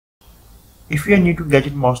If you are new to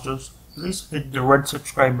Gadget Masters, please hit the red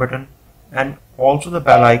subscribe button and also the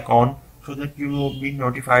bell icon so that you will be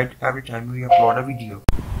notified every time we upload a video.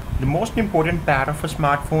 The most important part of a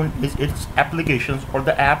smartphone is its applications or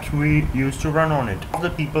the apps we use to run on it. All the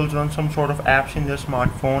people run some sort of apps in their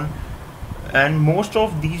smartphone, and most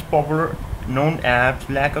of these popular known apps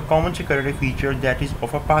lack a common security feature, that is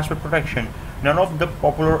of a password protection. None of the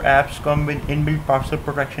popular apps come with inbuilt password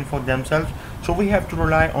protection for themselves, so we have to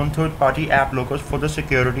rely on third-party app blockers for the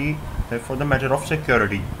security, for the matter of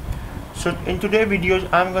security. So in today's videos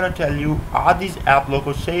I'm gonna tell you, are these app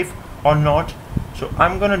blockers safe or not. So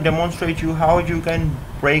I'm gonna demonstrate you how you can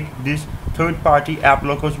break these third-party app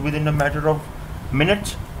blockers within a matter of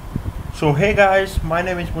minutes. So hey guys, my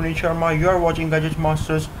name is Puneet Sharma, you are watching Gadget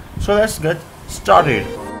Masters, so let's get started.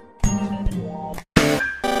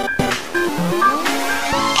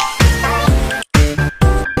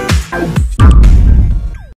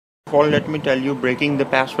 First of all, let me tell you, breaking the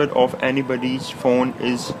password of anybody's phone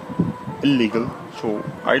is illegal, so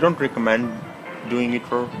I don't recommend doing it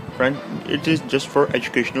for friends. It is just for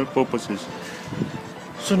educational purposes.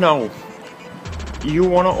 So now you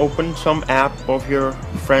want to open some app of your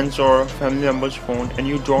friends or family member's phone and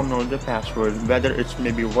you don't know the password, whether it's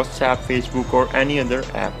maybe WhatsApp, Facebook or any other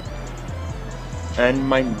app, and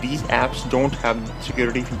these apps don't have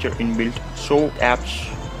security feature inbuilt, so apps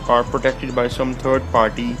are protected by some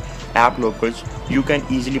third-party app blockers. You can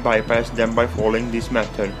easily bypass them by following this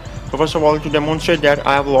method. So first of all, to demonstrate that,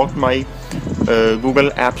 I have locked my Google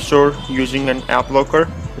App Store using an app blocker.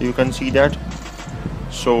 You can see that.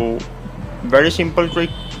 So very simple trick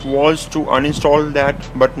was to uninstall that,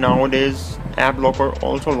 but nowadays app blocker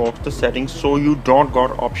also locks the settings, so you don't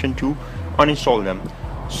got option to uninstall them.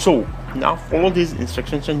 So now follow these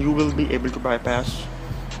instructions and you will be able to bypass.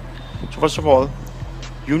 So first of all,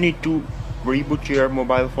 you need to reboot your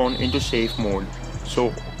mobile phone into safe mode.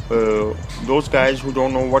 So those guys who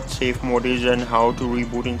don't know what safe mode is and how to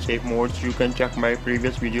reboot in safe modes, you can check my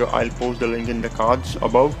previous video. I'll post the link in the cards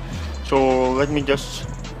above. So let me just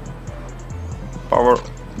power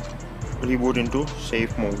reboot into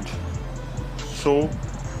safe mode. So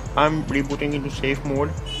I'm rebooting into safe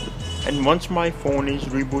mode, and once my phone is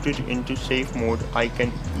rebooted into safe mode, I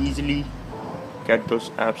can easily get those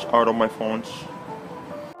apps out of my phones.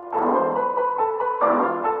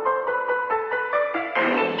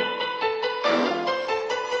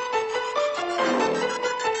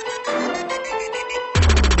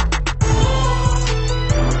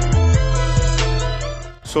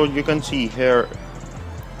 So you can see here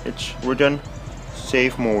it's written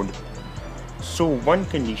safe mode. So one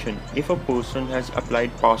condition, if a person has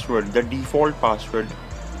applied password, the default password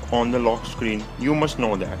on the lock screen, you must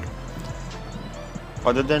know that.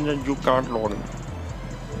 Other than that, you can't log in.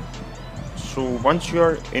 So once you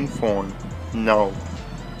are in phone, now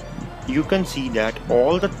you can see that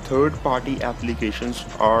all the third-party applications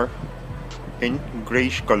are in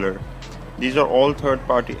grayish color. These are all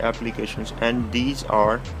third-party applications and these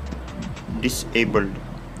are disabled.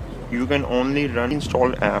 You can only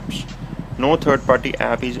install apps. No third-party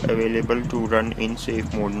app is available to run in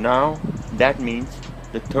safe mode. Now that means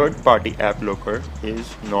the third-party app blocker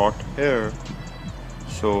is not here.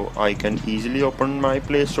 So I can easily open my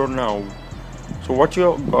Play Store now. So what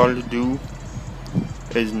you're going to do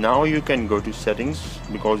is, now you can go to settings,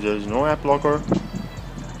 because there is no app blocker.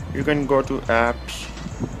 You can go to apps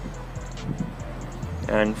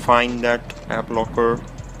and find that app blocker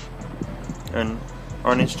and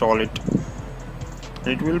uninstall it.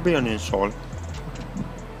 It will be uninstalled.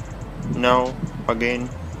 Now again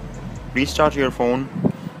restart your phone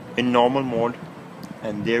in normal mode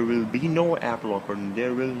and there will be no app blocker.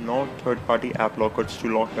 There will no third-party app blockers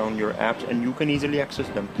to lock down your apps and you can easily access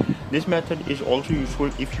them. This method is also useful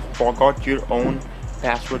if you forgot your own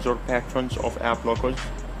passwords or patterns of app blockers,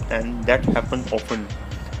 and that happens often.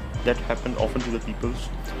 To the peoples.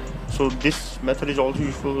 So this method is also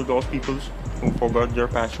useful to those peoples who forgot their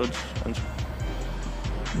passwords. And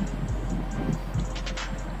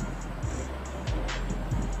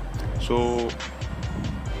so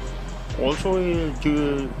also in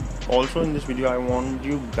this video I want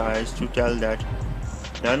you guys to tell that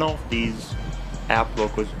none of these app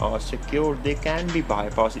blockers are secure. They can be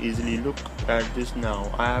bypassed easily. Look at this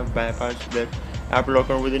now. I have bypassed that app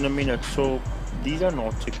blocker within a minute. So these are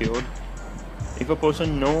not secured. If a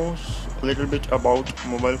person knows a little bit about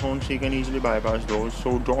mobile phones, he can easily bypass those.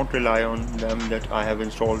 So don't rely on them that I have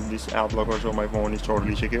installed this app blocker so my phone is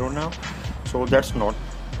totally secure now. So that's not.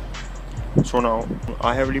 So now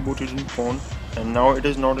I have rebooted in phone and now it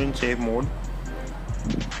is not in safe mode.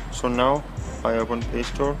 So now I open Play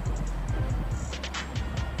Store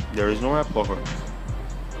there is no app blocker,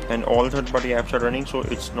 and all third-party apps are running, so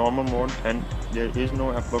it's normal mode and there is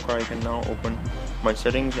no app blocker. I can now open my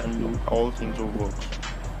settings and do all things will work.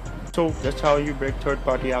 So that's how you break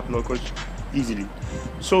third-party app blockers easily.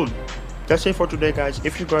 So that's it for today, guys.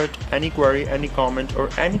 If you got any query, any comment, or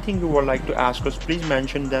anything you would like to ask us, please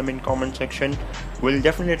mention them in comment section. We'll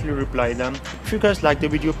definitely reply them. If you guys like the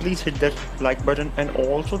video, please hit that like button and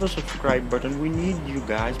also the subscribe button. We need you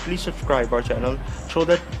guys. Please subscribe our channel so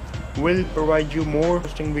that we'll provide you more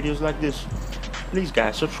interesting videos like this. Please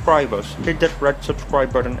guys, subscribe us. Hit that red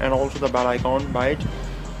subscribe button and also the bell icon by it.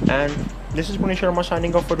 And this is Punesh Sharma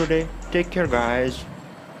signing off for today. Take care, guys.